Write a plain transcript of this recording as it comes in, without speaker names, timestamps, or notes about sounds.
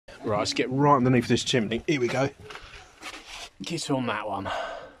Right, let's get right underneath this chimney. Here we go. Get on that one.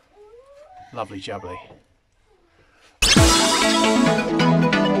 Lovely jubbly.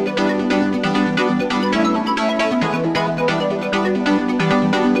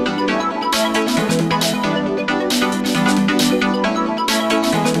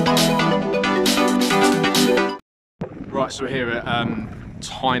 Right, so we're here at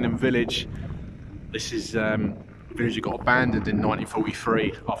Tyneham village. This is a village that got abandoned in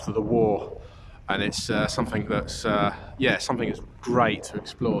 1943 after the war, and it's something that's something that's great to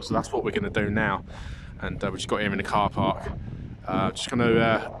explore. So that's what we're going to do now, and we just got here in the car park. Just going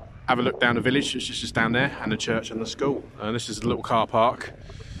to have a look down the village. It's just down there, and the church and the school. And this is a little car park,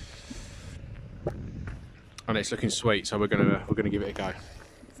 and it's looking sweet. So we're gonna give it a go.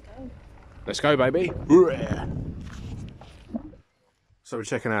 Let's go, baby. So we're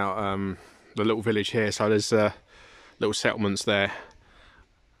checking out the little village here. So there's little settlements there.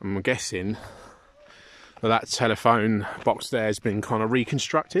 I'm guessing that telephone box there has been kind of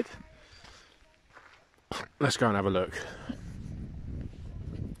reconstructed. Let's go and have a look.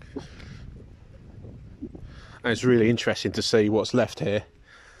 And it's really interesting to see what's left here.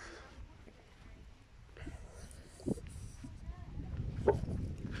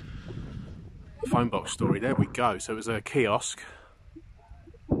 Phone box story, there we go. So it was a kiosk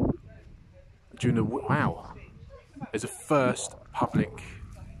during the, wow, there's a first public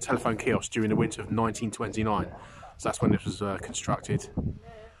telephone kiosk during the winter of 1929. So that's when this was constructed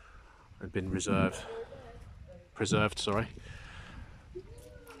and been preserved, sorry.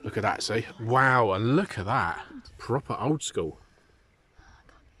 Look at that, see? Wow, and look at that. Proper old school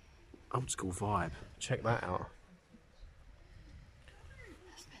vibe. Check that out.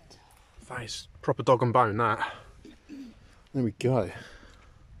 That is proper dog and bone, that. There we go.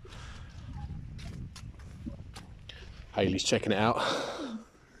 Hayley's checking it out.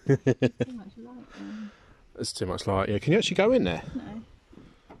 Too much light. There's too much light. Yeah, can you actually go in there? No.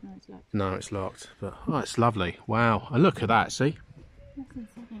 No, it's locked. No, it's locked. But oh, it's lovely. Wow, and look at that. See? That's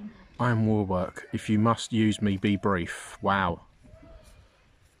insane. Iron woodwork. If you must use me, be brief. Wow.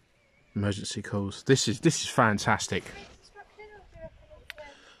 Emergency calls. This is fantastic.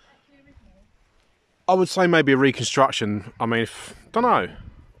 I would say maybe a reconstruction. I mean, don't know. I'd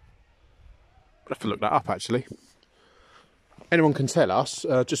have to look that up actually. Anyone can tell us.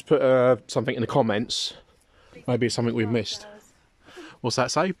 Just put something in the comments. Maybe it's something we've missed. What's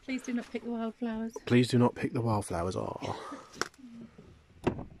that say? Please do not pick the wildflowers. Please do not pick the wildflowers. Oh.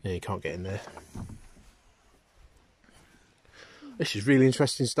 Yeah, you can't get in there. This is really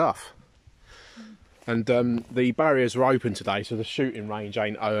interesting stuff. And the barriers are open today, so the shooting range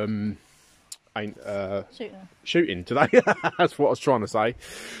ain't shooting today. That's what I was trying to say.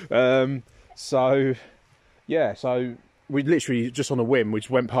 So yeah, so we literally just on a whim we just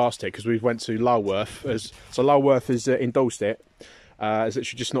went past it because we went to Lulworth. So Lulworth has endorsed it. It's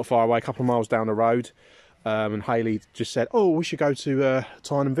literally just not far away, a couple of miles down the road. And Hayley just said, oh, we should go to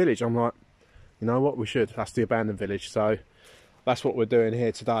Tyneham village. I'm like, you know what, we should. That's the abandoned village. So that's what we're doing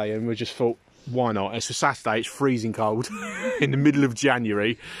here today, and we just thought, why not? It's a Saturday, it's freezing cold in the middle of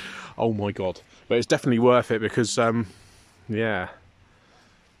January. Oh my god. But it's definitely worth it because yeah,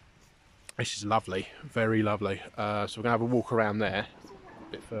 this is lovely, very lovely. So we're gonna have a walk around there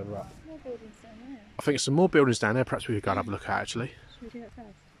a bit further up. More buildings down there. I think there's some more buildings down there, perhaps we could go and have a look at actually. Should we do it first?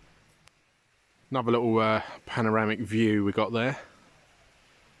 Another little panoramic view we got there.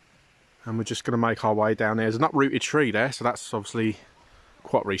 And we're just going to make our way down there. There's an uprooted tree there, so that's obviously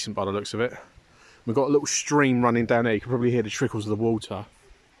quite recent by the looks of it. We've got a little stream running down there. You can probably hear the trickles of the water.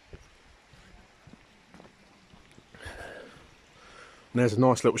 And there's a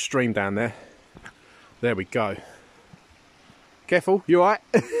nice little stream down there. There we go. Careful, you alright?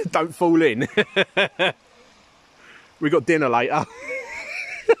 Don't fall in. We got dinner later.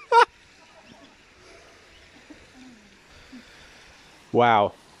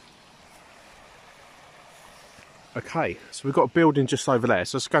 Wow. Okay, so we've got a building just over there,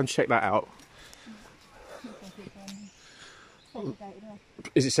 so let's go and check that out.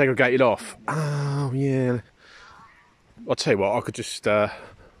 Is it segregated off? Oh, yeah. I'll tell you what, I could just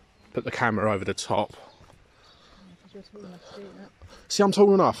put the camera over the top. See, I'm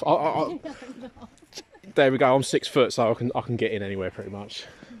tall enough. There we go, I'm 6 foot, so I can get in anywhere pretty much.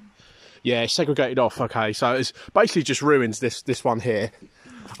 Yeah, it's segregated off. Okay, so it's basically just ruins this one here.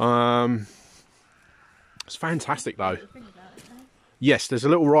 It's fantastic though. Yes, there's a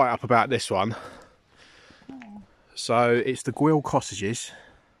little write-up about this one. So it's the Gwyll cottages.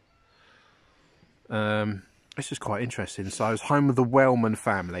 This is quite interesting. So it's home of the Wellman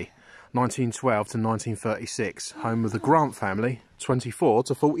family. 1912 to 1936. Home of the Grant family, 24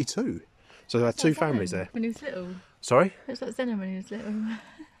 to 42. So there are two families there. When he was little. Sorry? Looks like Zenon when he was little.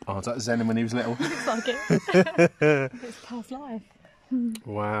 Oh, is that Zenon when he was little? Looks like it. It's past life.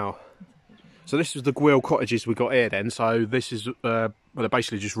 Wow. So this is the Gwill cottages we got here then. So this is, well, they're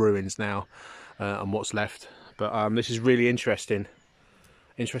basically just ruins now and what's left. But this is really interesting.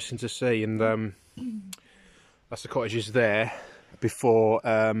 Interesting to see. And that's the cottages there before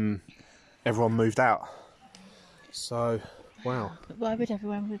everyone moved out. So, wow. But why would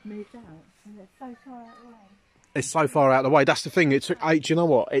everyone have moved out? And it's so far out of the way. It's so far out of the way. That's the thing. It took you know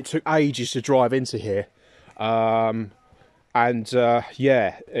what? It took ages to drive into here. Yeah,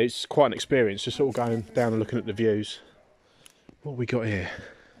 it's quite an experience just sort of going down and looking at the views. What have we got here?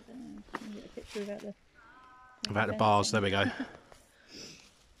 I don't know. Can you get a picture About the bars, there we go.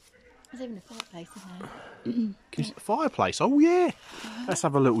 There's even a fireplace in there. Can you see the fireplace? Oh yeah. Let's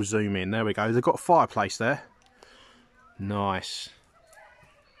have a little zoom in. There we go. They've got a fireplace there. Nice.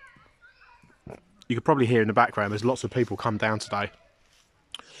 You could probably hear in the background there's lots of people come down today.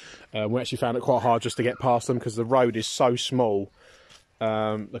 We actually found it quite hard just to get past them because the road is so small.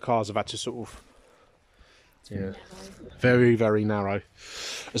 The cars have had to sort of, yeah, very, very narrow.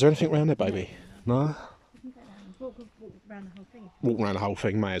 Is there anything around there, baby? No? Walk around the whole thing. Walk around the whole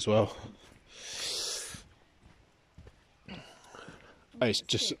thing, may as well. It's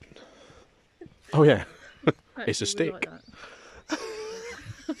just, oh yeah, it's a stick. Like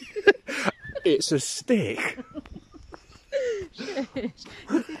It's a stick.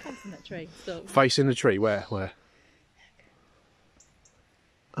 facing that tree. Stop. Facing the tree, where?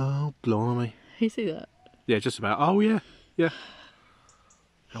 Oh, blimey. You see that? Yeah, just about. Oh, yeah, yeah.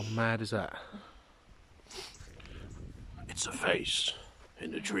 How mad is that? It's a face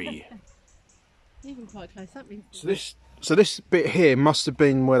in the tree. Even quite close up. So this bit here must have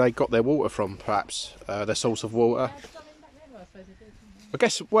been where they got their water from, perhaps. Their source of water. I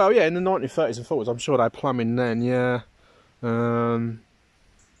guess, well, yeah, in the 1930s and 40s, I'm sure they had plumbing then, yeah.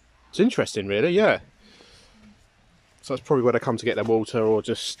 It's interesting, really, yeah. So that's probably where they come to get their water, or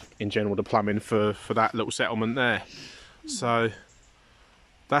just in general the plumbing for that little settlement there. So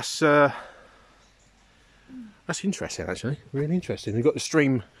that's interesting, actually, really interesting. We've got the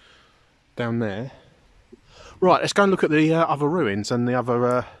stream down there. Right, let's go and look at the other ruins and the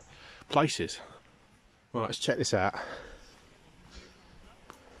other places. Right, let's check this out.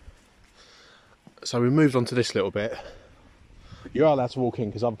 So we moved on to this little bit. You are allowed to walk in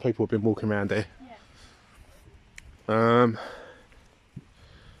because other people have been walking around here. Yeah.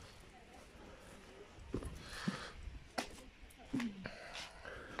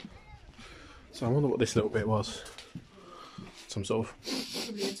 So I wonder what this little bit was. Some sort of...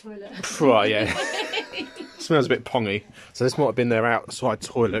 Probably a toilet. Right, yeah. Smells a bit pongy. So this might have been their outside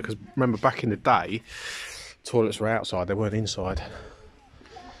toilet, because remember back in the day, toilets were outside, they weren't inside.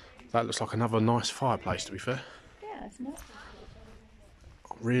 That looks like another nice fireplace, to be fair. Yeah, it's nice.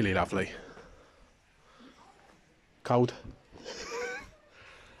 Really lovely. Cold.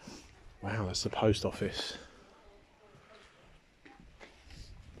 Wow, that's the post office.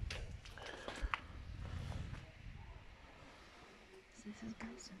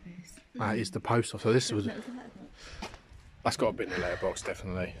 That is the post office. So this was. That's got to be in the letterbox,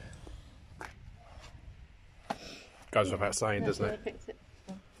 definitely. Goes without saying, doesn't it?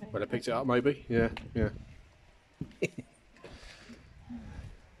 Well, they picked it up, maybe. Yeah, yeah.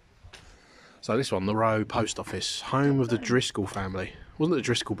 So this one, the Row Post Office, home of the Driscoll family. Wasn't it the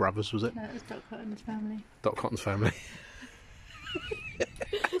Driscoll brothers? Was it? No, it was Dot Cotton's family. Dot Cotton's family.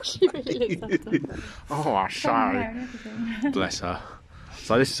 She really looks after them. Oh, I say. Bless her.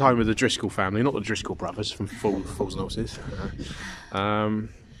 So this is home of the Driscoll family, not the Driscoll brothers from Fools and Horses.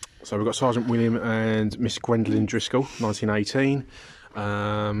 So we've got Sergeant William and Miss Gwendolyn Driscoll, 1918.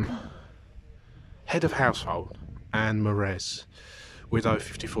 Head of household, Anne Morez. Widow,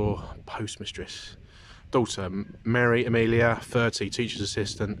 54, postmistress. Daughter, Mary Amelia, 30, teacher's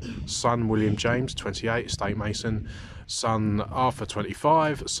assistant. Son, William James, 28, estate mason. Son, Arthur,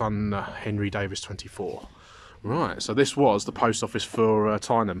 25. Son, Henry Davis, 24. Right, so this was the post office for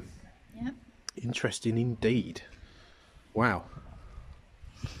Tyneham. Yep. Interesting indeed. Wow.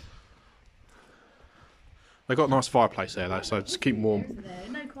 They've got a nice fireplace there though, so just keep warm. I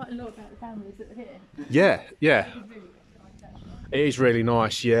know quite a lot about the families that are here. Yeah, yeah. It is really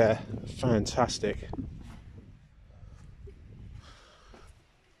nice, yeah. Fantastic.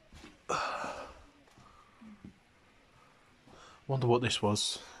 Wonder what this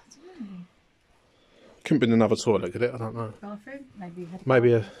was. Couldn't have been another toilet, could it? I don't know. Bathroom? Maybe you had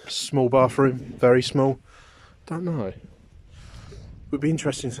Maybe a small bathroom, very small. Don't know. Would be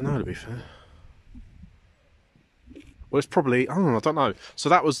interesting to know, to be fair. Well, it's probably, oh, I don't know. So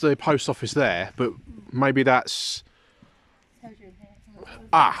that was the post office there, but maybe that's...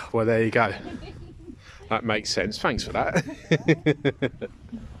 Ah, well, there you go. That makes sense. Thanks for that.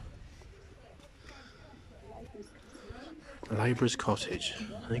 Labourer's Cottage.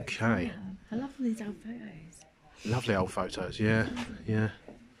 Okay. I love all these old photos. Lovely old photos, yeah, yeah.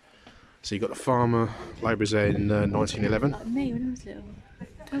 So you got the farmer, labourers there in 1911. Like me when I was little.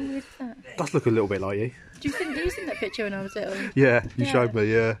 How weird is that? Does look a little bit like you. Do you think that picture when I was little? Yeah, you showed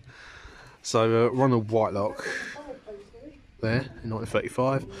me, yeah. So Ronald Whitelock there in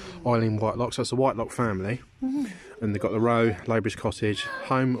 1935, Eileen Whitelock, so it's the Whitelock family. And they've got the Row, Labourer's Cottage,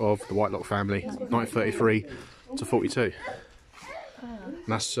 home of the Whitelock family, 1933 to 42. And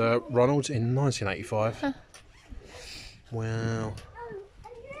that's Ronald's in 1985. Wow.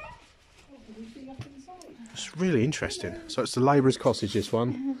 It's really interesting. So it's the Labourer's Cottage, this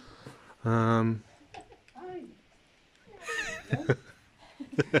one. Let's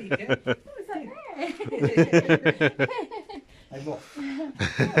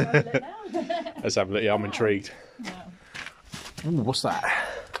have a look. Yeah, I'm intrigued. Ooh, what's that?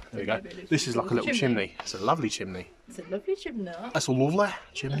 There we go. This is like a little chimney. It's a lovely chimney. It's a lovely chimney. That's a lovely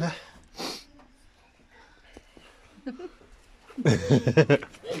chimney.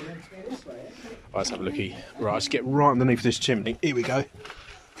 Let's have a looky. Right, let's get right underneath this chimney. Here we go.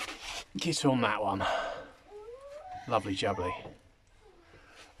 Get on that one. Lovely jubbly.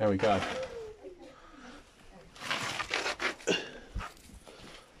 There we go.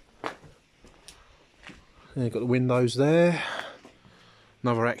 Yeah, got the windows there.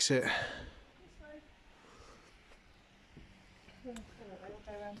 Another exit.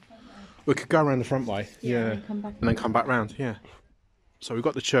 We could go around the front way, yeah, and then come back round, yeah. So we've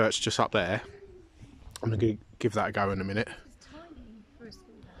got the church just up there. I'm going to give that a go in a minute. It's tiny for a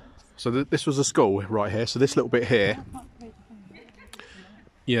schoolhouse. So this was a school right here. So this little bit here,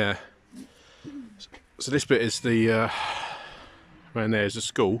 yeah. So this bit is the around there is the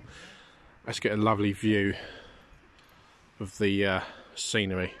school. Let's get a lovely view of the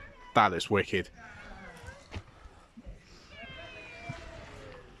scenery. That is wicked.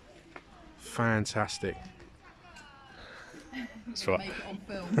 Fantastic. That's right. Make it on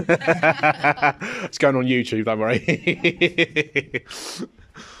film. It's going on YouTube, don't worry.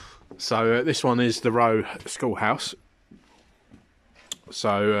 So this one is the Row Schoolhouse.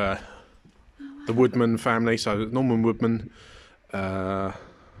 So the Woodman family, so Norman Woodman,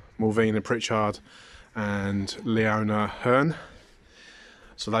 Malvina Pritchard and Leona Hearn.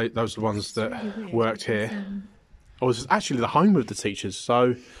 So those are the ones that worked here. Oh, it's actually the home of the teachers.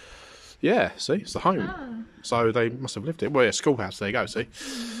 So yeah, see, it's the home. So they must have lived it. Well, yeah, schoolhouse. There you go. See,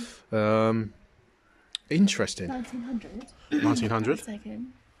 interesting. 1900. 1900.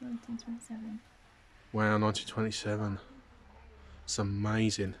 Second. 1927. Wow, 1927. It's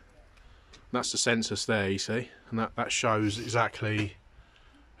amazing. That's the census there, you see, and that shows exactly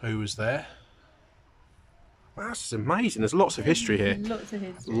who was there. Wow, that's amazing. There's lots of history here. Lots of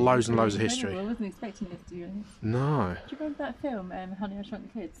history. Loads and loads of history. I wasn't expecting this, to be honest. No. Do you remember that film, Honey, I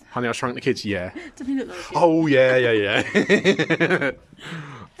Shrunk the Kids? Honey, I Shrunk the Kids, yeah. Does he look like it? Oh, yeah, yeah, yeah.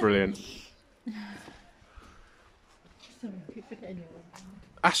 Brilliant. Sorry, I keep forgetting your one.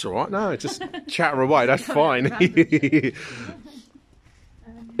 That's all right. No, just chatter away. That's fine.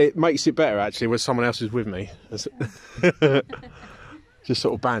 It makes it better, actually, when someone else is with me. Just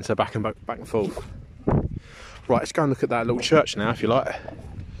sort of banter back and forth. Right, let's go and look at that little church now, if you like.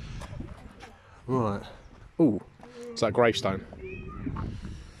 Right. Ooh, it's that gravestone.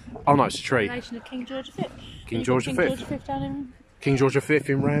 Oh no, it's a tree. Relation of King George V. King George V. King George V down in... King George V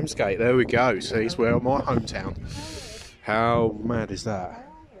in Ramsgate. There we go. See, it's where my hometown. How mad is that?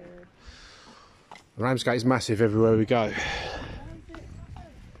 Ramsgate is massive everywhere we go.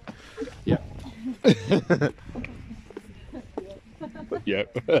 Yep.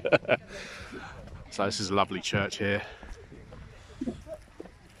 Yep. So this is a lovely church here.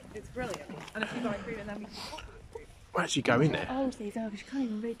 It's brilliant. And if you like reading them, Where did you go in there? old these are, because you can't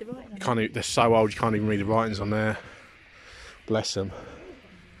even read the writing. They're so old you can't even read the writings on there. Bless them.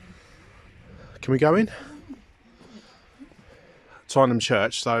 Can we go in? Tyneham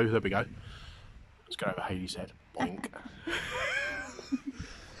Church, so there we go. Let's go over Haley's head. Boink.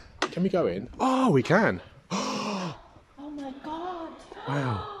 Can we go in? Oh, we can. Oh my god!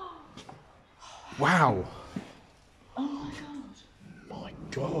 Wow. Wow. Oh my god! My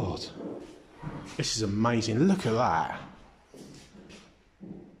God. This is amazing. Look at that.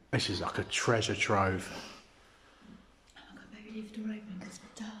 This is like a treasure trove. Oh my god, maybe leave the door open because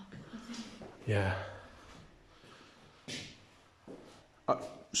it's dark. Yeah.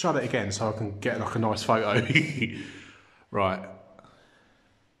 shut it again so I can get like a nice photo. Right.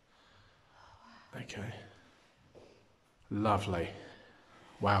 Okay. Lovely.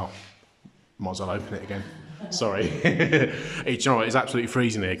 Wow. Might as well open it again. Sorry. You know what, it's absolutely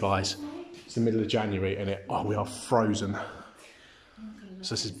freezing here, guys. It's the middle of January and we are frozen.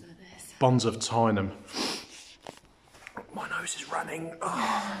 So this is Bonds of Tyneham. My nose is running.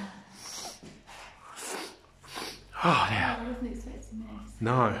 Oh, yeah. I wasn't expecting this.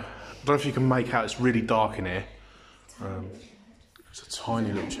 No. I don't know if you can make out, it's really dark in here. It's a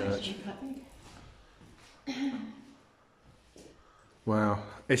tiny little church. Wow,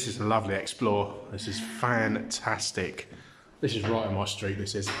 this is a lovely explore. This is fantastic. This is right on my street,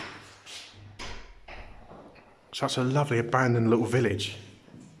 this is. Such a lovely abandoned little village.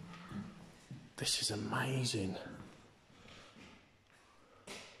 This is amazing.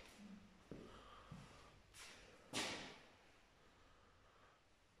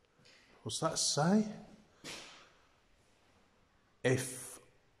 What's that say? If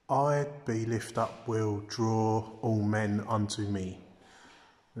I be lift up, will draw all men unto me.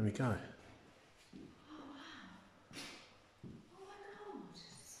 There we go.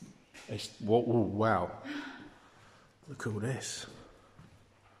 It's, what, oh, wow. Look at all this.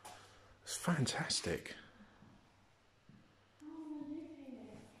 It's fantastic.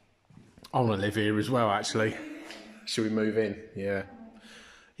 I want to live here as well, actually. Should we move in? Yeah.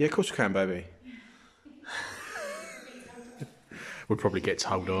 Yeah, of course we can, baby. We'll probably get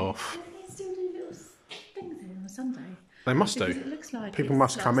told off. They still do little things here on a Sunday. They must Because do. it looks like People it's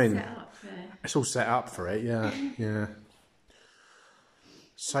must like come in. set up for... It's all set up for it, yeah, yeah.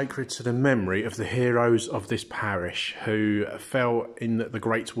 Sacred to the memory of the heroes of this parish who fell in the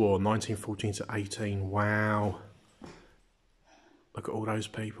Great War, 1914 to 18. Wow. Look at all those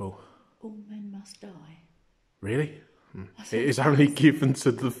people. All men must die. Really? It is only given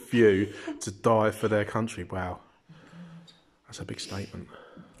to the few to die for their country. Wow. That's a big statement.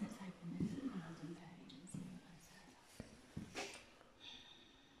 Let's open this random page and see what that says.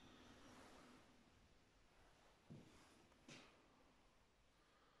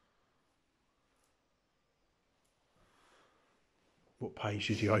 What page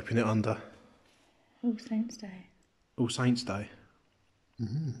did you open it under? All Saints' Day. All Saints' Day.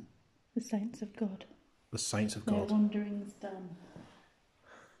 The Saints of God. The Saints of Their God. wanderings done.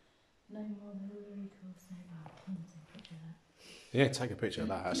 No more will recall so well. Can you take a picture of that? Yeah, take a picture of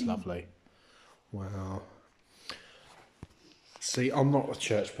that. That's lovely. Wow. See, I'm not a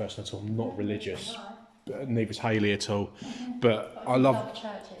church person at all. I'm not religious. Neither is Hayley at all. But I love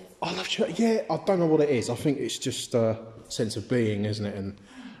churches. I love church. Yeah, I don't know what it is. I think it's just a sense of being, isn't it?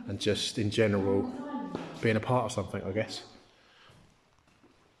 And just in general being a part of something, I guess.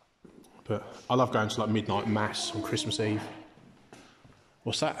 But I love going to like midnight mass on Christmas Eve.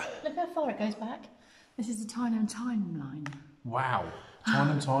 What's that? Look how far it goes back. This is the Tyneham timeline. Wow.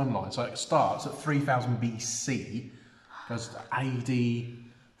 Tyneham timeline. So it starts at 3000 BC, goes to AD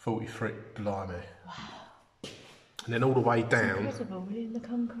 43. Blimey. Wow. And then all the way down. Incredible, William the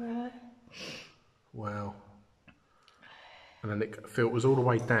Conqueror. Wow. And then it filters all the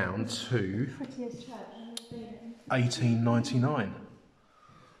way down to Prettiest church. 1899.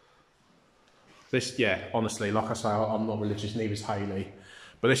 This, yeah, honestly, like I say, I'm not religious, neither is Hayley.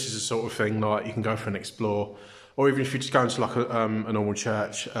 But this is the sort of thing like you can go for and explore. Or even if you just go into like a normal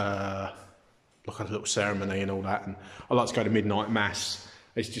church, like a little ceremony and all that. And I like to go to midnight mass.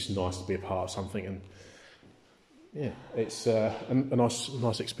 It's just nice to be a part of something. And yeah, it's a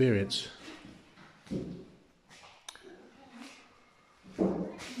nice experience.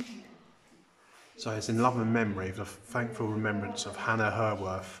 So it's in love and memory of the thankful remembrance of Hannah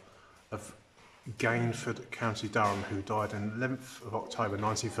Herworth of Gainford, County Durham, who died on 11th of October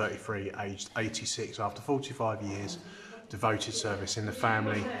 1933, aged 86, after 45 years devoted service in the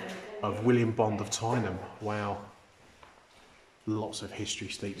family of William Bond of Tyneham. Wow. Lots of history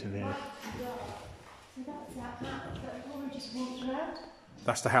steeped in here. So that's that one we just walked around?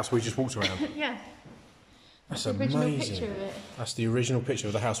 That's the house we just walked around. Yeah. That's the original amazing. picture of it. That's the original picture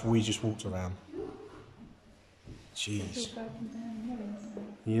of the house we just walked around. Jeez. It's all broken down ruins.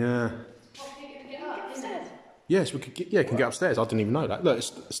 Yeah. Get upstairs. Yes, we could get, yeah, can get upstairs. I didn't even know that. Look, it's,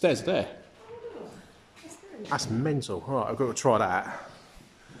 the stairs are there. That's mental. All right, I've got to try that.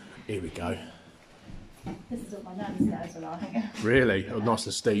 Here we go. This is what my nan's stairs are like. Really? Oh, nice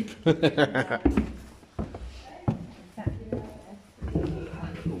and steep.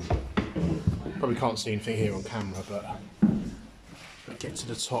 Probably can't see anything here on camera, but get to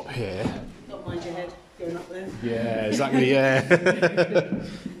the top here. Not mind your head going up there. Yeah, exactly, yeah.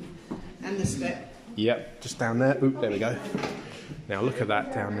 And the step. Yep, just down there. Oop, there we go. Now look at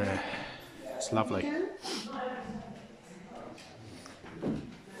that down there. It's lovely.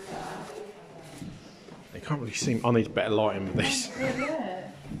 You can't really see. I need better lighting with this.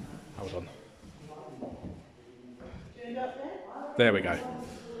 Hold on. There we go.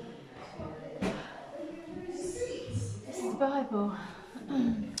 This is the Bible.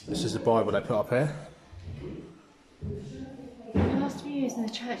 This is the Bible they put up here. The last few years in the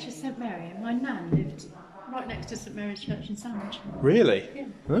Church of St Mary, and my nan lived right next to St Mary's Church in Sandwich. Really? Yeah.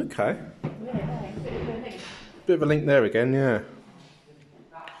 Okay. Yeah, Bit of a link there again, yeah.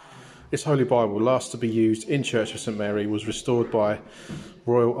 This Holy Bible, last to be used in Church of St Mary, was restored by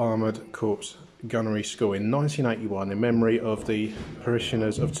Royal Armoured Corps Gunnery School in 1981 in memory of the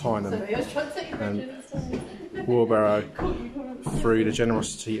parishioners of Tyneham and Warbarrow through the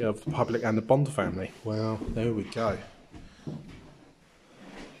generosity of the public and the Bond family. Well, there we go.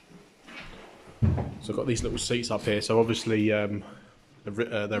 So I've got these little seats up here, so obviously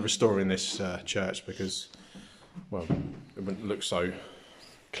they're restoring this church because, well, it wouldn't look so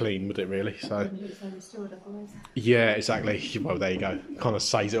clean, would it really? So yeah, exactly. Well, there you go. Kind of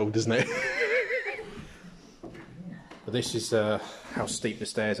says it all, doesn't it? But this is how steep the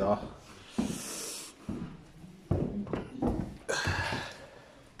stairs are.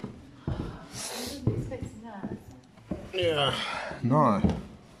 Yeah. No.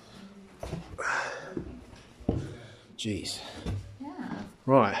 Jeez. Yeah.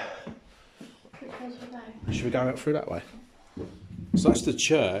 Right. Which way should we go? Should we go out through that way? So that's the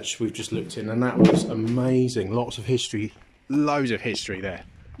church we've just looked in, and that was amazing. Lots of history, loads of history there.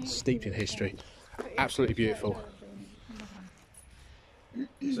 Steeped in history. Absolutely beautiful.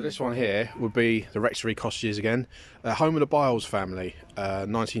 So this one here would be the Rectory cottages again. Home of the Biles family,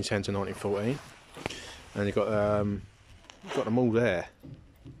 1910 to 1914. And you've got them all there.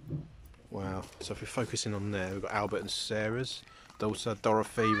 Wow. So if we're focusing on there, we've got Albert and Sarah's daughter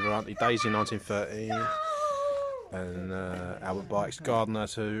Dorothy with her Auntie Daisy in 1913. And Albert Bikes gardener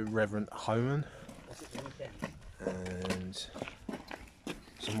to Reverend Homan. And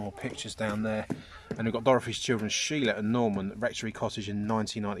some more pictures down there. And we've got Dorothy's children Sheila and Norman at Rectory Cottage in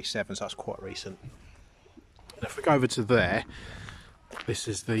 1997, so that's quite recent. And if we go over to there, this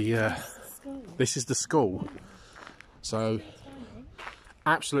is the school. So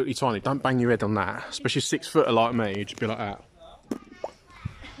absolutely tiny. Don't bang your head on that, especially 6 footer like me. You'd just be like that.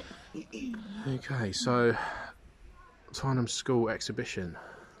 Okay, so Tyneham School exhibition.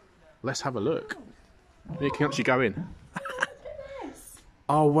 Let's have a look. You can actually go in.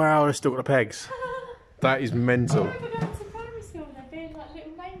 Oh wow, they've still got the pegs. That is mental. I remember going to primary school and there being like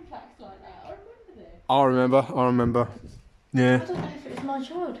little name plaques like that. I remember this. I remember. Yeah. I don't know if it was my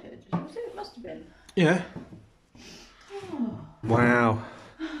childhood. It must have been. Yeah. Oh. Wow.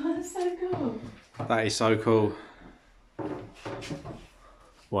 That's so cool. That is so cool.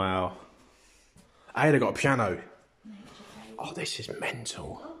 Wow. Hey, they got a piano. Oh, this is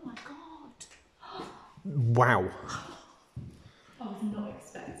mental. Oh my god. Wow. I was not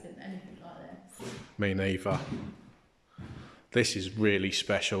expecting anything like this. Me neither. This is really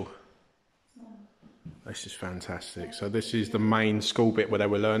special. This is fantastic. So this is the main school bit where they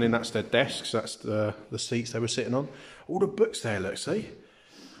were learning. That's their desks. That's the seats they were sitting on. All the books there, look, see?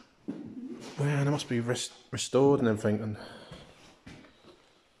 Wow, they must be restored and everything. And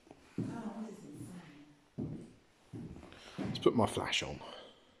let's put my flash on.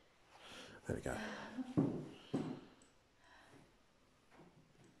 There we go.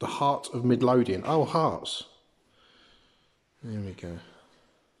 The Heart of Midlothian. Oh, hearts. There we go.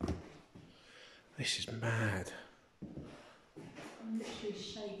 This is mad. I'm literally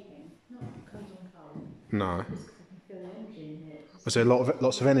shaking. Not because I'm cold. No. Just because I can feel the energy in here. Was there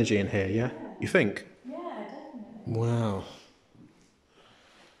lots of energy in here, yeah? You think? Yeah, definitely. Wow.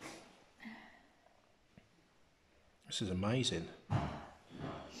 This is amazing.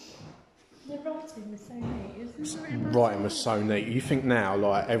 The writing was so neat. Isn't it? Writing was so neat. You think now,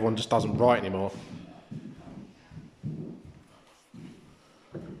 like, everyone just doesn't write anymore.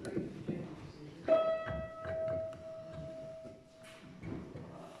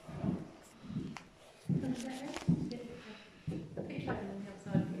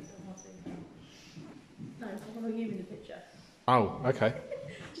 Oh, okay.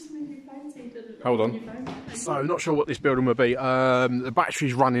 Just made me fancy, didn't it? Hold on. So, not sure what this building will be. The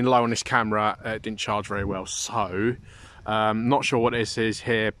battery's running low on this camera. It didn't charge very well, so not sure what this is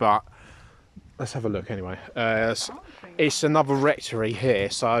here, but let's have a look anyway. It's another rectory here,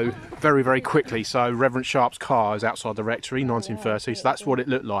 so very, very quickly. So Reverend Sharp's car is outside the rectory, 1930. So that's what it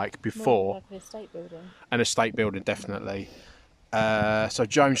looked like before. Like an estate building. An estate building, definitely. So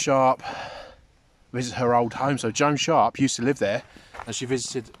Joan Sharp, visit her old home. So Joan Sharp used to live there, and she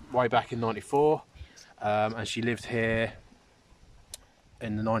visited way back in '94, and she lived here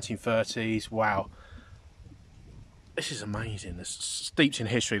in the 1930s. Wow, this is amazing. It's steeped in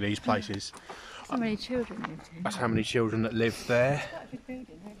history, these places. So many children lived here. That's how many children that lived there. Quite a big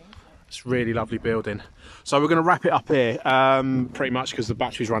building, really. It's a really lovely building. So we're going to wrap it up here, pretty much because the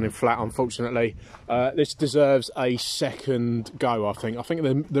battery's running flat, unfortunately. This deserves a second go, I think. I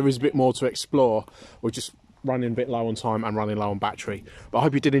think there is a bit more to explore. We're just running a bit low on time and running low on battery. But I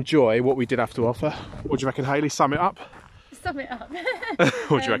hope you did enjoy what we did have to offer. What do you reckon, Hayley? Sum it up? Sum it up.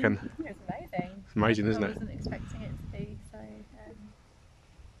 What do you reckon? It was amazing. It's amazing, isn't it? I wasn't expecting it to be so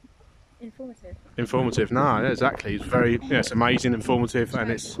informative. Informative, no, yeah, exactly. It's very, yeah, it's amazing, informative, and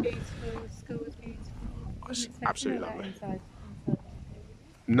it's Beautiful, school was beautiful. It's Wasn't expecting absolutely that lovely. inside.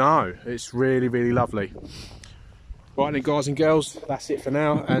 no, it's really, really lovely. Right then, guys and girls, that's it for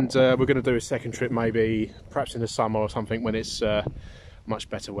now, and we're going to do a second trip, maybe perhaps in the summer or something when it's much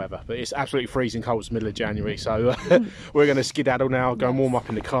better weather. But it's absolutely freezing cold. It's the middle of January, so we're going to skedaddle now, go and warm up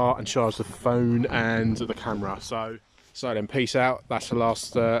in the car and charge the phone and the camera. So then, peace out. That's the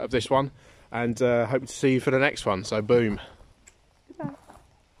last of this one, and hope to see you for the next one. So boom.